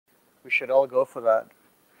we should all go for that.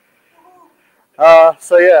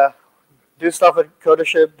 So yeah, do stuff at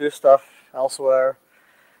Codership, do stuff elsewhere.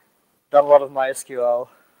 Done a lot of MySQL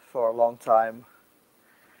for a long time.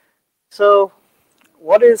 So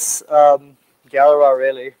what is Galera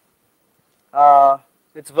really?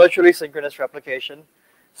 It's virtually synchronous replication.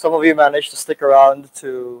 Some of you managed to stick around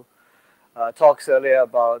to talks earlier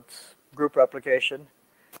about group replication.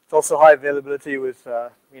 It's also high availability with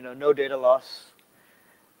no data loss,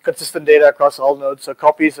 consistent data across all nodes. So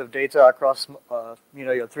copies of data across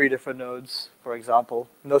your 3 different nodes, for example,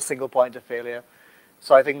 no single point of failure.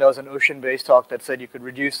 So I think there was an ocean-based talk that said you could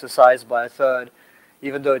reduce the size by 1/3,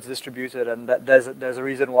 even though it's distributed, and there's a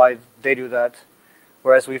reason why they do that.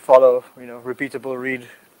 Whereas we follow repeatable read,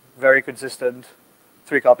 very consistent,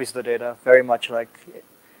 3 copies of the data, very much like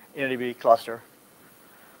InnoDB cluster.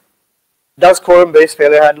 Does quorum-based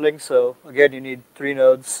failure handling, so again, you need 3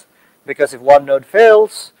 nodes, because if 1 node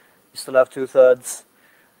fails, you still have 2/3.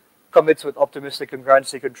 Commits with optimistic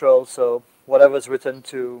concurrency control, so whatever's written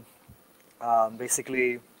to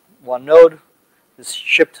basically 1 node is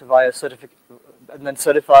shipped via certificate and then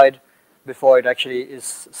certified before it actually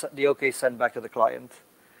is the OK sent back to the client.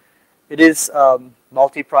 It is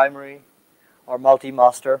multi-primary or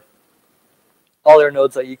multi-master. All your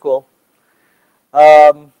nodes are equal.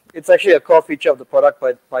 It's actually a core feature of the product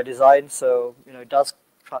by design. So it does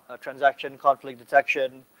transaction conflict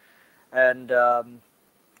detection, and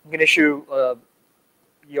you can issue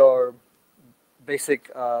your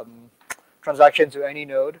basic transaction to any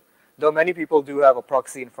node, though many people do have a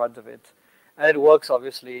proxy in front of it. And it works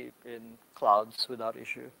obviously in clouds without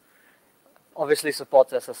issue. Obviously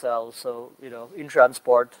supports SSL, so in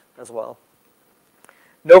transport as well.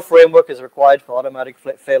 No framework is required for automatic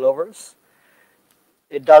failovers.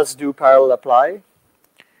 It does do parallel apply,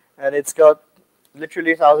 and it's got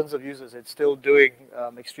literally thousands of users. It's still doing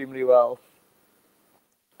extremely well.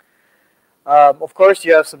 Of course,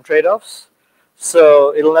 you have some trade-offs.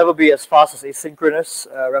 So it'll never be as fast as asynchronous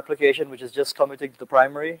replication, which is just committing to the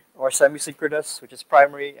primary, or semi-synchronous, which is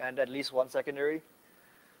primary and at least 1 secondary.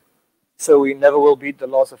 So we never will beat the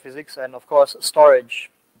laws of physics. And of course, storage.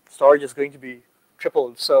 Storage is going to be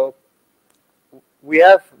tripled. So we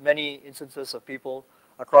have many instances of people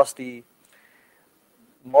across the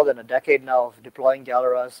more than a decade now of deploying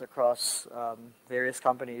Galeras across various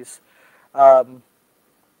companies.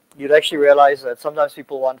 You'd actually realize that sometimes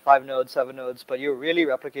people want 5 nodes, 7 nodes, but you're really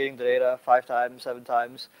replicating the data 5 times, 7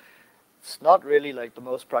 times. It's not really like the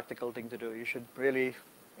most practical thing to do. You should really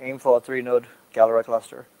aim for a 3-node Galera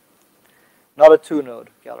cluster, not a 2-node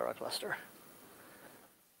Galera cluster,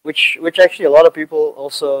 which actually a lot of people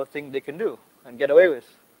also think they can do and get away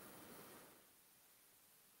with.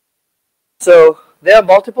 So there are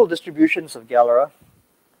multiple distributions of Galera.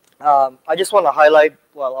 I just want to highlight,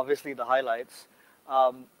 well, obviously the highlights.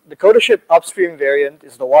 The Codership upstream variant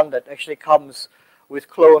is the one that actually comes with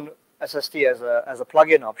clone SST as a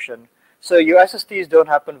plugin option. So your SSTs don't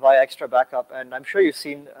happen via extra backup, and I'm sure you've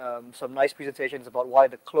seen some nice presentations about why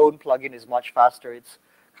the clone plugin is much faster. It's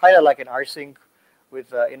kind of like an rsync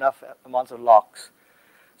with enough amounts of locks.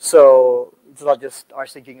 So it's not just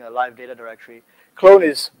rsyncing a live data directory. Clone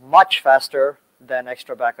is much faster than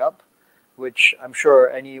extra backup, which I'm sure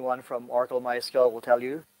anyone from Oracle MySQL will tell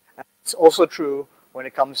you. And it's also true when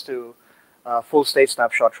it comes to full state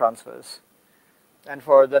snapshot transfers. And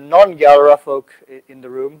for the non-Galera folk in the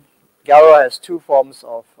room, Galera has 2 forms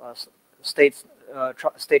of state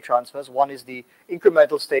transfers. One is the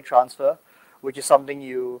incremental state transfer, which is something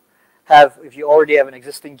you have if you already have an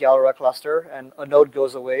existing Galera cluster and a node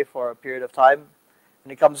goes away for a period of time.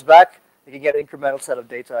 When it comes back, you can get an incremental set of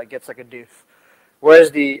data. It gets like a diff.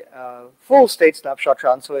 Whereas the full state snapshot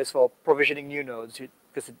transfer is for provisioning new nodes,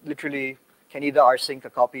 because it literally can either rsync a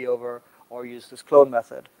copy over or use this clone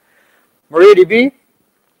method. MariaDB,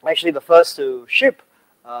 actually the first to ship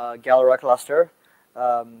Galera cluster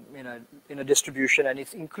in a distribution, and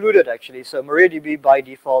it's included actually. So MariaDB by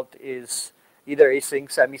default is either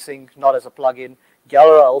async, semi-sync, not as a plugin.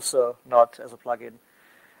 Galera also not as a plugin.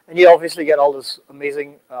 And you obviously get all those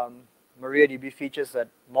amazing MariaDB features that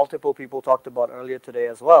multiple people talked about earlier today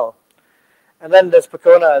as well. And then there's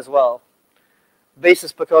Pacona as well.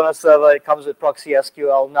 Basis Pacona server, it comes with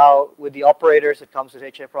ProxySQL. Now with the operators, it comes with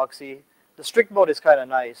HAProxy. The strict mode is kind of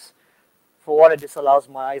nice. For one, it disallows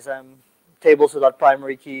MyISAM, tables without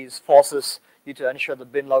primary keys, forces you to ensure the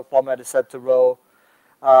bin log format is set to row.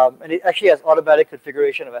 And it actually has automatic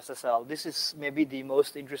configuration of SSL. This is maybe the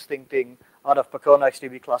most interesting thing out of Pacona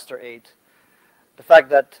XDB Cluster 8. The fact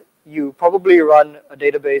that you probably run a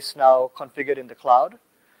database now configured in the cloud,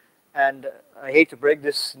 And I hate to break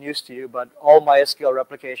this news to you, but all MySQL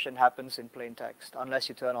replication happens in plain text unless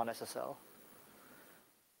you turn on SSL.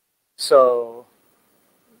 So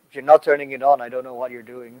if you're not turning it on, I don't know what you're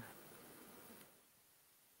doing.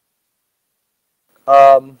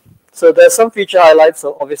 So there's some feature highlights,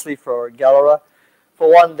 so obviously for Galera.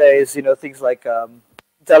 For one, there is things like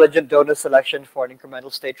intelligent donor selection for an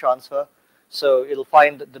incremental state transfer. So it'll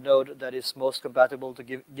find the node that is most compatible to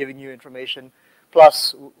giving you information,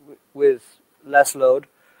 plus with less load.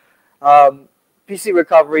 PC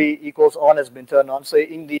recovery equals on has been turned on. So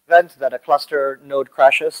in the event that a cluster node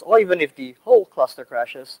crashes, or even if the whole cluster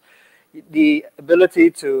crashes, the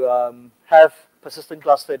ability to have persistent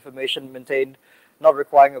cluster information maintained, not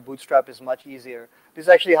requiring a bootstrap, is much easier. This is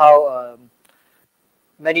actually how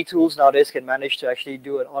many tools nowadays can manage to actually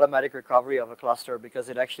do an automatic recovery of a cluster, because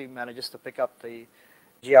it actually manages to pick up the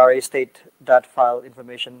GRA state.dat file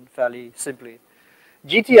information fairly simply.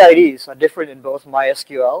 GTIDs are different in both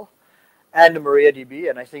MySQL and MariaDB,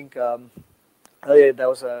 and I think earlier there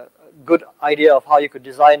was a good idea of how you could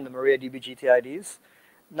design the MariaDB GTIDs.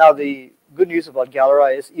 Now the good news about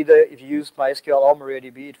Galera is either if you use MySQL or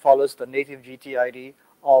MariaDB, it follows the native GTID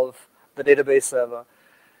of the database server.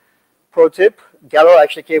 Pro tip, Galera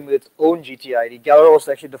actually came with its own GTID. Galera was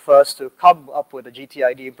actually the first to come up with a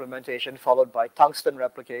GTID implementation, followed by Tungsten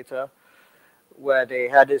Replicator, where they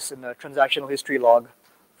had this in a transactional history log,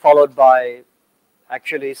 followed by,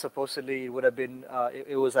 actually, supposedly, it would have been,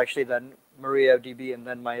 it was actually then MariaDB and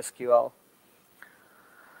then MySQL.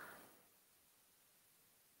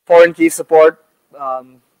 Foreign key support,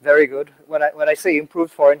 very good. When I say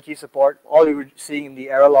improved foreign key support, all you were seeing in the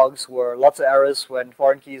error logs were lots of errors when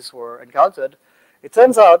foreign keys were encountered. It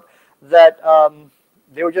turns out that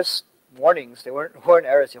they were just warnings. They weren't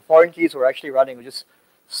errors. Your foreign keys were actually running, we're just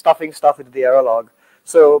stuffing stuff into the error log.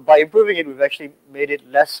 So by improving it, we've actually made it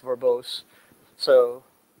less verbose. So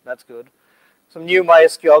that's good. Some new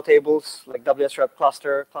MySQL tables like WSRep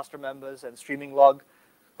cluster, cluster members, and streaming log.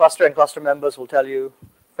 Cluster and cluster members will tell you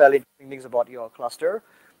fairly interesting things about your cluster,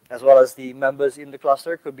 as well as the members in the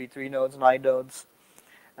cluster. Could be 3 nodes, 9 nodes.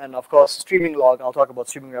 And of course, streaming log, I'll talk about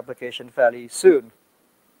streaming replication fairly soon.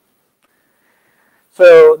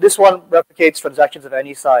 So this one replicates transactions of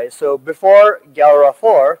any size. So before Galera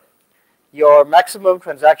 4, your maximum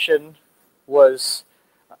transaction was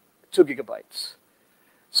 2 gigabytes.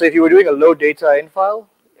 So if you were doing a low data in file,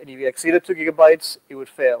 and if you exceeded 2 gigabytes, it would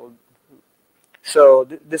fail. So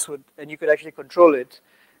this would, and you could actually control it.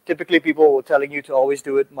 Typically, people were telling you to always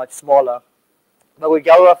do it much smaller. But with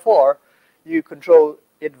Galera 4, you control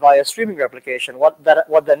it via streaming replication. What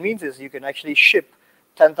that means is you can actually ship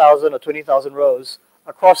 10,000 or 20,000 rows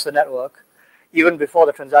across the network, even before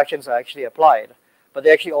the transactions are actually applied. But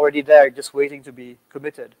they're actually already there, just waiting to be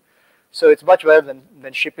committed. So it's much better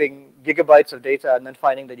than shipping gigabytes of data and then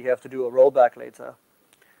finding that you have to do a rollback later.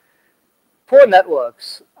 Poor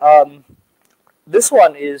networks. This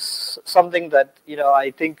one is something that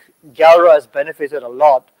I think Galera has benefited a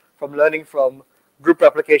lot from learning from group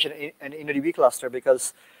replication and InnoDB cluster,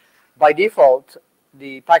 because by default,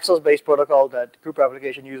 the Paxos-based protocol that group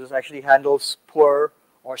replication uses actually handles poor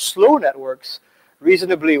or slow networks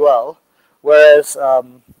reasonably well, whereas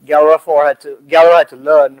Galera had to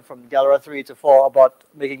learn from Galera 3 to 4 about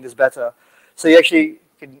making this better. So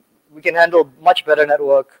we can handle much better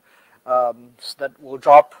network that will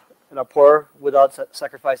drop poor without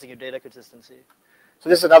sacrificing your data consistency. So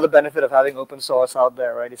this is another benefit of having open source out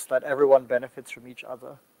there, right? It's that everyone benefits from each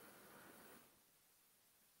other.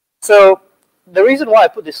 So the reason why I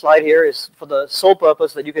put this slide here is for the sole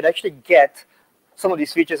purpose that you can actually get some of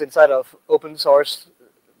these features inside of open source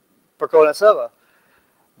Percona server.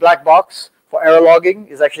 Black box for error logging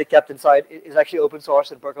is actually kept inside, is actually open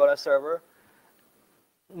source in Percona server.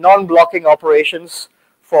 Non-blocking operations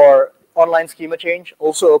for online schema change,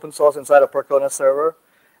 also open source inside of Percona server.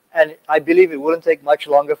 And I believe it wouldn't take much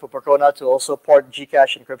longer for Percona to also port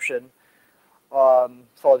Gcache encryption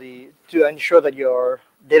to ensure that your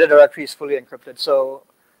data directory is fully encrypted. So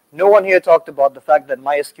no one here talked about the fact that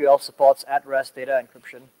MySQL supports at-rest data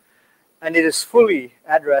encryption. And it is fully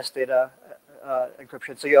at-rest data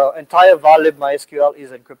encryption. So your entire varlib MySQL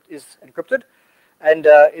is encrypted. And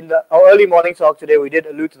in our early morning talk today, we did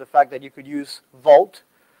allude to the fact that you could use Vault,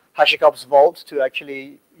 HashiCorp's Vault, to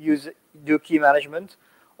actually do key management.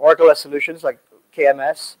 Oracle has solutions like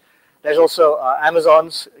KMS. There's also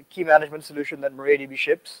Amazon's key management solution that MariaDB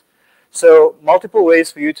ships. So multiple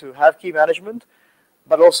ways for you to have key management,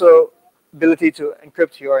 but also ability to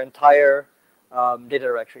encrypt your entire data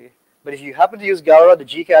directory. But if you happen to use Galera, the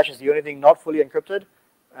Gcache is the only thing not fully encrypted,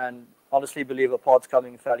 and honestly believe a pod's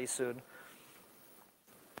coming fairly soon.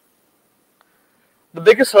 The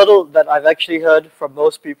biggest hurdle that I've actually heard from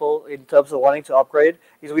most people in terms of wanting to upgrade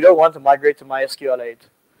is we don't want to migrate to MySQL 8.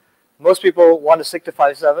 Most people want to stick to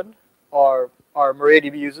 5.7 or are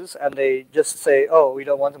MariaDB users, and they just say, oh, we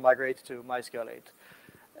don't want to migrate to MySQL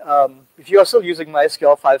 8. If you are still using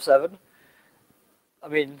MySQL 5.7, I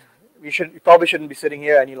mean, you probably shouldn't be sitting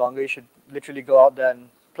here any longer. You should literally go out there and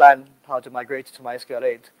plan how to migrate to MySQL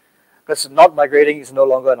 8, because not migrating is no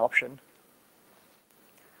longer an option.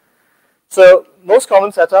 So most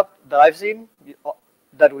common setup that I've seen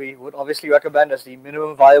that we would obviously recommend as the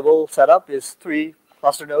minimum viable setup is 3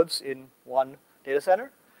 cluster nodes in one data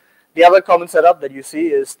center. The other common setup that you see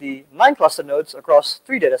is the 9 cluster nodes across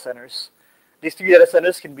 3 data centers. These 3 data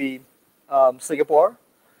centers can be Singapore,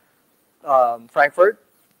 Frankfurt,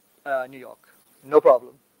 New York. No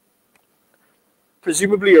problem.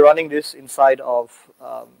 Presumably you're running this inside of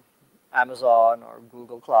Amazon or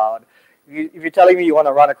Google Cloud. If you're telling me you want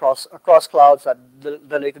to run across clouds, that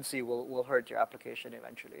the latency will hurt your application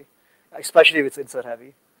eventually, especially if it's insert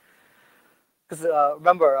heavy. Because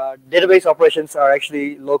remember, database operations are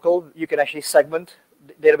actually local. You can actually segment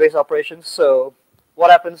database operations. So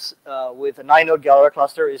what happens with a 9-node Galera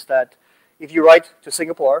cluster is that if you write to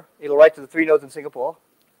Singapore, it'll write to the 3 nodes in Singapore,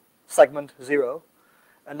 segment 0.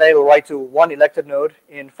 And then it'll write to 1 elected node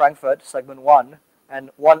in Frankfurt, segment 1,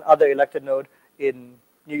 and 1 other elected node in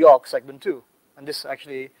New York, segment 2. And this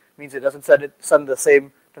actually means it doesn't send the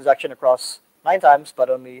same transaction across 9 times, but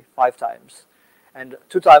only 5 times. And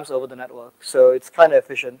 2 times over the network. So it's kind of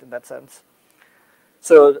efficient in that sense.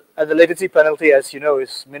 So and the latency penalty, as you know,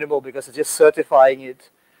 is minimal because it's just certifying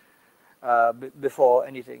it before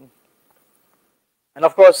anything. And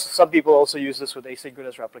of course, some people also use this with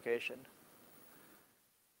asynchronous replication.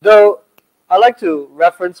 Though I like to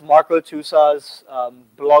reference Marco Tusa's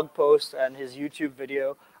blog post and his YouTube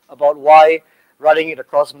video about why running it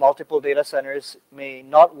across multiple data centers may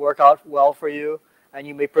not work out well for you, and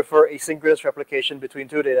you may prefer asynchronous replication between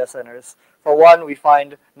 2 data centers. For one, we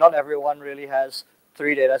find not everyone really has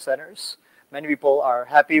 3 data centers. Many people are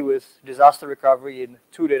happy with disaster recovery in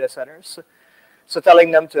 2 data centers. So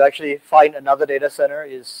telling them to actually find another data center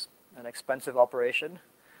is an expensive operation.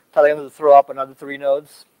 Telling them to throw up another 3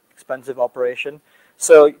 nodes, expensive operation.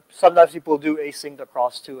 So sometimes people do async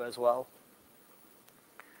across 2 as well.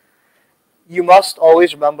 You must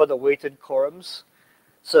always remember the weighted quorums.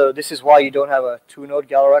 So this is why you don't have a 2-node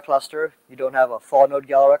Galera cluster. You don't have a 4-node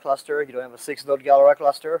Galera cluster. You don't have a 6-node Galera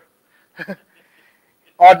cluster.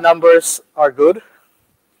 Odd numbers are good.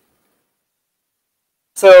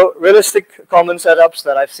 So realistic common setups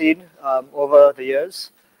that I've seen over the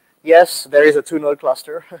years. Yes, there is a 2-node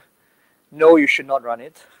cluster. No, you should not run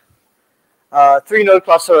it. 3-node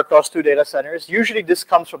cluster across 2 data centers. Usually this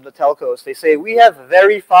comes from the telcos. They say, we have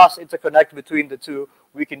very fast interconnect between the 2.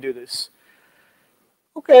 We can do this.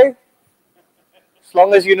 Okay. As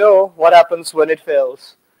long as you know what happens when it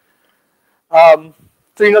fails.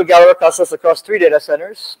 3-node Galera clusters across 3 data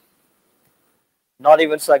centers. Not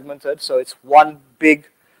even segmented. So it's one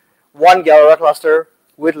Galera cluster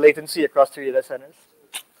with latency across 3 data centers.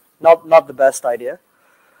 Not the best idea.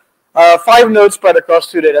 5 nodes spread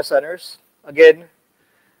across 2 data centers. Again,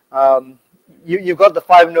 you got the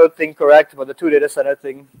 5-node thing correct, but the 2 data center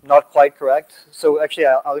thing not quite correct. So actually,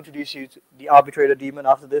 I'll introduce you to the arbitrator daemon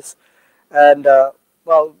after this. And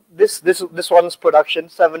well, this one's production,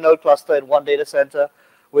 7-node cluster in 1 data center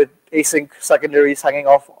with async secondaries hanging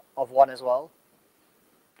off of 1 as well.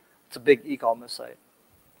 It's a big e-commerce site.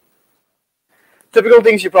 Typical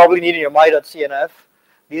things you probably need in your my.cnf.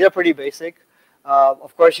 These are pretty basic.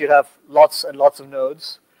 Of course, you have lots and lots of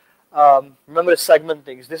nodes. Remember to segment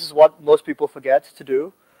things. This is what most people forget to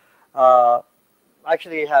do. I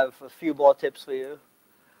actually have a few more tips for you.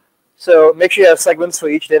 So make sure you have segments for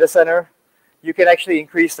each data center. You can actually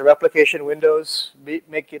increase the replication windows,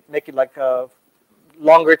 make it like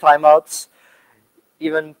longer timeouts,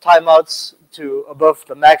 even timeouts to above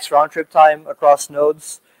the max round trip time across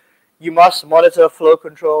nodes. You must monitor flow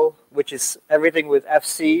control, which is everything with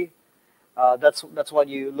FC. That's what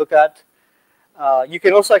you look at. You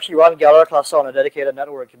can also actually run Galera Cluster on a dedicated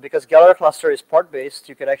network. Because Galera Cluster is port-based,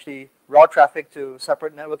 you can actually route traffic to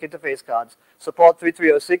separate network interface cards. So port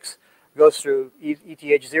 3306 goes through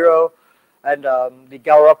ETH0, and the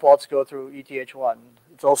Galera ports go through ETH1.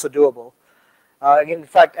 It's also doable. In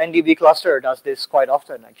fact, NDB cluster does this quite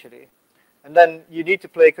often, actually. And then you need to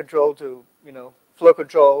play control to, flow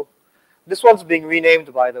control. This one's being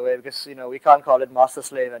renamed, by the way, because we can't call it master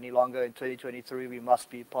slave any longer in 2023. We must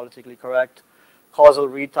be politically correct. Causal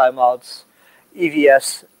read timeouts,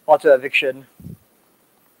 EVS, auto eviction.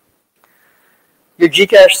 Your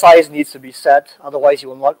Gcache size needs to be set, otherwise you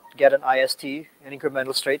will not get an IST, an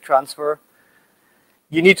incremental state transfer.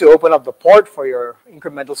 You need to open up the port for your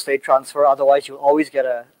incremental state transfer, otherwise you'll always get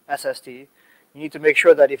a SST. You need to make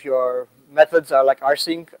sure that if your methods are like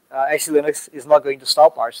rsync, Linux is not going to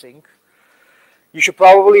stop rsync. You should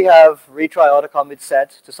probably have retry autocommit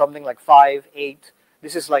set to something like 5, 8.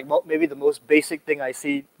 This is like maybe the most basic thing I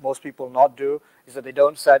see most people not do, is that they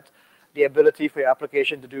don't set the ability for your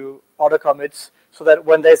application to do autocommits so that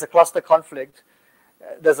when there's a cluster conflict,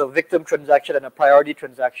 there's a victim transaction and a priority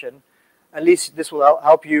transaction. At least this will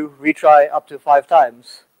help you retry up to 5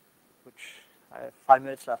 times, which I have 5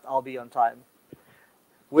 minutes left. I'll be on time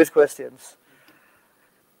with questions.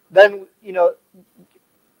 Then,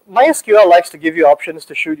 MySQL likes to give you options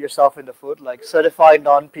to shoot yourself in the foot, like certified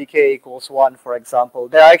non-PK equals 1, for example.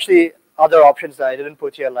 There are actually other options that I didn't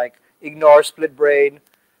put here, like ignore split brain,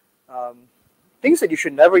 things that you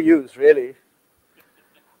should never use, really.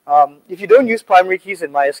 If you don't use primary keys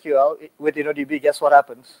in MySQL with InnoDB, guess what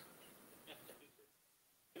happens?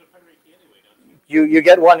 You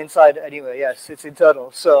get one inside anyway. Yes, it's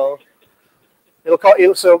internal. So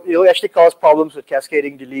it'll actually cause problems with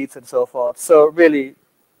cascading deletes and so forth. So really,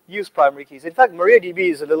 use primary keys. In fact,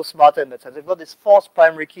 MariaDB is a little smarter in that sense. They've got this force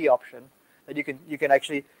primary key option that you can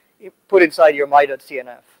actually put inside your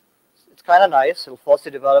my.cnf. It's kind of nice. It'll force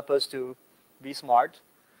the developers to be smart.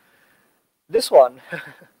 This one,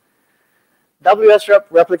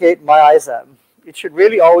 replicate myISAM. It should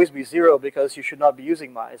really always be 0 because you should not be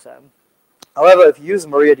using myISAM. However, if you use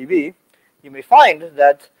MariaDB, you may find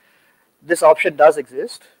that this option does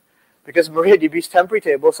exist because MariaDB's temporary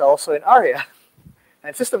tables are also in ARIA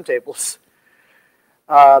and system tables.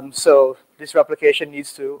 So this replication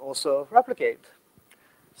needs to also replicate.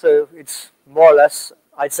 So it's more or less,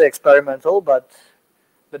 I'd say, experimental, but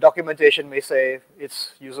the documentation may say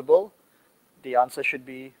it's usable. The answer should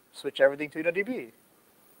be switch everything to InnoDB.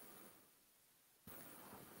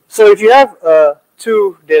 So if you have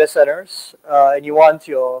 2 data centers and you want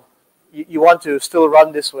to still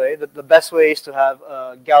run this way, the best way is to have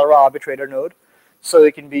a Galera arbitrator node. So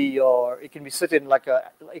it can sit in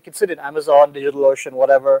Amazon, DigitalOcean,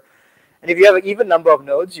 whatever. And if you have an even number of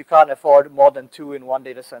nodes, you can't afford more than 2 in one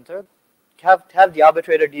data center. Have the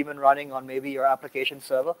arbitrator daemon running on maybe your application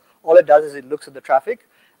server. All it does is it looks at the traffic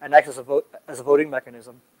and acts as a voting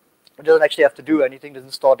mechanism. It doesn't actually have to do anything,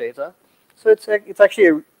 doesn't store data. So it's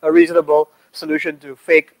actually a reasonable solution to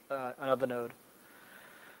fake another node.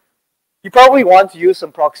 You probably want to use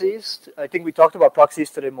some proxies. I think we talked about proxies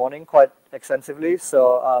today morning quite extensively.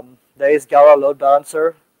 So there is Galera load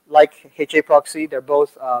balancer. Like HA proxy, they're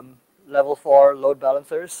both level 4 load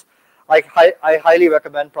balancers. I highly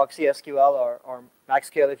recommend ProxySQL or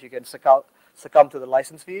MaxScale if you can succumb to the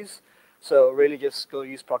license fees. So really just go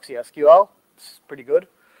use ProxySQL. It's pretty good.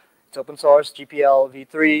 It's open source, GPL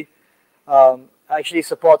v3. Actually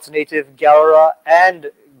supports native Galera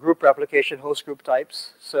and group replication host group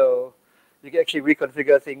types. So you can actually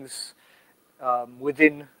reconfigure things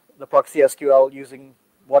within the ProxySQL using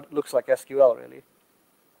what looks like SQL, really.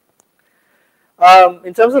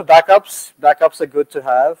 In terms of backups, backups are good to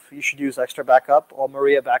have. You should use extra backup or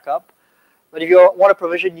Maria backup. But if you want to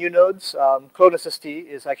provision new nodes, Clone SST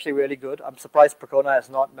is actually really good. I'm surprised Percona has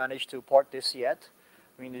not managed to port this yet.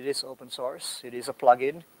 I mean, it is open source. It is a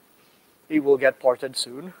plugin. It will get ported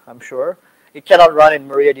soon, I'm sure. It cannot run in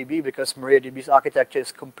MariaDB because MariaDB's architecture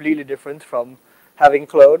is completely different from having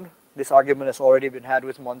Clone. This argument has already been had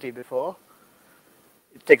with Monty before.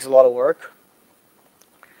 It takes a lot of work.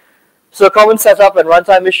 So common setup and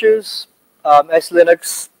runtime issues,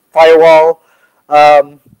 SLinux, firewall,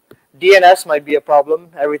 DNS might be a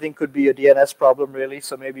problem. Everything could be a DNS problem, really,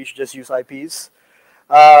 so maybe you should just use IPs.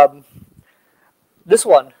 This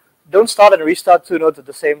one, don't start and restart 2 nodes at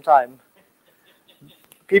the same time.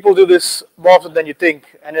 People do this more often than you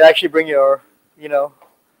think, and it actually brings your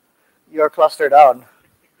cluster down.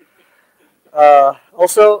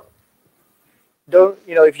 Also,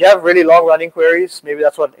 if you have really long running queries, maybe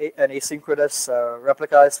that's what an asynchronous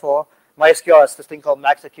replica is for. MySQL has this thing called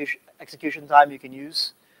max execution time you can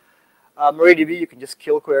use. MariaDB, you can just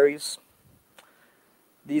kill queries.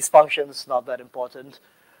 These functions, not that important.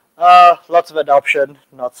 Lots of adoption,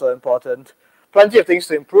 not so important. Plenty of things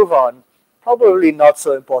to improve on. Probably not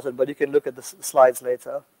so important, but you can look at the slides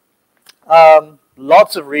later.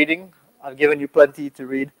 Lots of reading. I've given you plenty to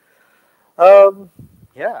read.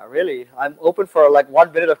 Yeah, really. I'm open for like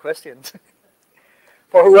 1 minute of questions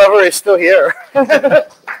for whoever is still here.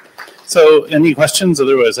 So, any questions?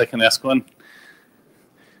 Otherwise, I can ask one.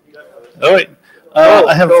 All right.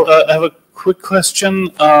 I have a quick question.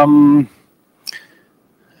 I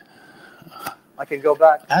I can go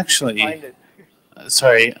back. Actually, find it.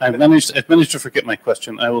 Sorry, I've managed to forget my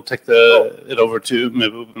question. I will take it over to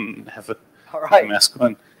Mehboob and have him ask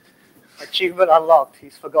one. Achievement unlocked.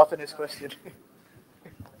 He's forgotten his question.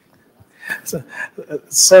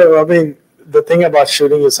 So I mean, the thing about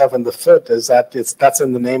shooting yourself in the foot is that that's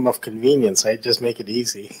in the name of convenience, right? Just make it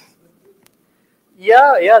easy.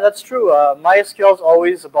 Yeah, that's true. MySQL is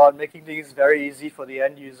always about making things very easy for the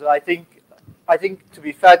end user. I think to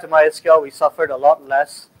be fair to MySQL, we suffered a lot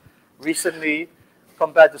less recently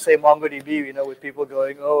compared to, say, MongoDB, with people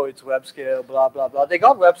going, oh, it's web scale, blah, blah, blah. They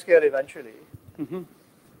got web scale eventually. Mm-hmm.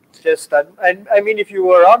 Just that, and I mean, if you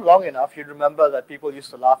were around long enough, you'd remember that people used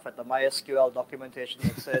to laugh at the MySQL documentation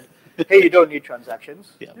that said, hey, you don't need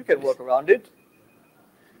transactions. Yeah. You can work around it.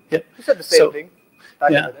 Yep. You said the same thing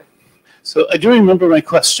back in the day. So I do remember my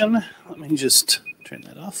question. Let me just turn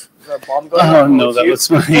that off. Is there a bomb going Oh, no, that was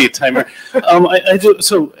my timer. I do.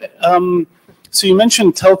 So you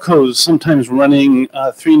mentioned telcos sometimes running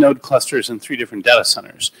 3-node clusters in 3 different data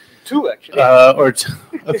centers. 2, actually.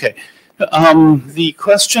 Okay. The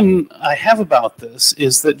question I have about this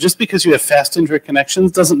is that just because you have fast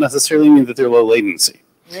interconnections doesn't necessarily mean that they're low latency.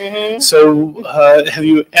 Mm-hmm. So have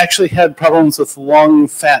you actually had problems with long,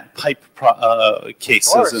 fat pipe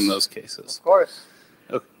cases in those cases? Of course.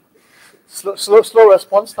 Okay. Slow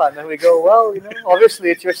response time. And we go, well,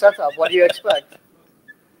 obviously it's your setup. What do you expect?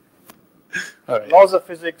 All right. Laws of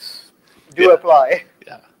physics do apply.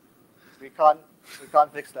 Yeah. We can't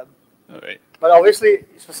fix them. All right. But obviously,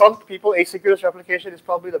 for some people, asynchronous replication is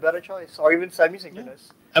probably the better choice, or even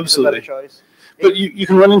semi-synchronous. Absolutely. Is the better choice. But you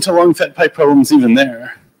can run into long, fat pipe problems even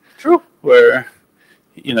there. True. Where,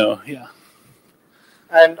 yeah.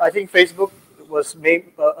 And I think Facebook was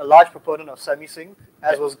a large proponent of semi-sync,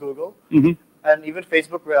 as was Google. Mm-hmm. And even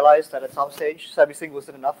Facebook realized that at some stage, semi-sync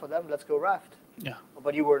wasn't enough for them. Let's go Raft. Yeah.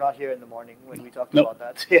 But you were not here in the morning when we talked about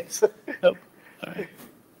that. Yes. Nope. All right.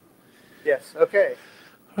 Yes. Okay.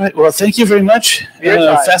 All right. Well, thank you very much.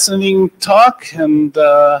 Fascinating talk, and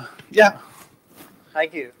yeah.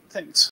 Thank you. Thanks.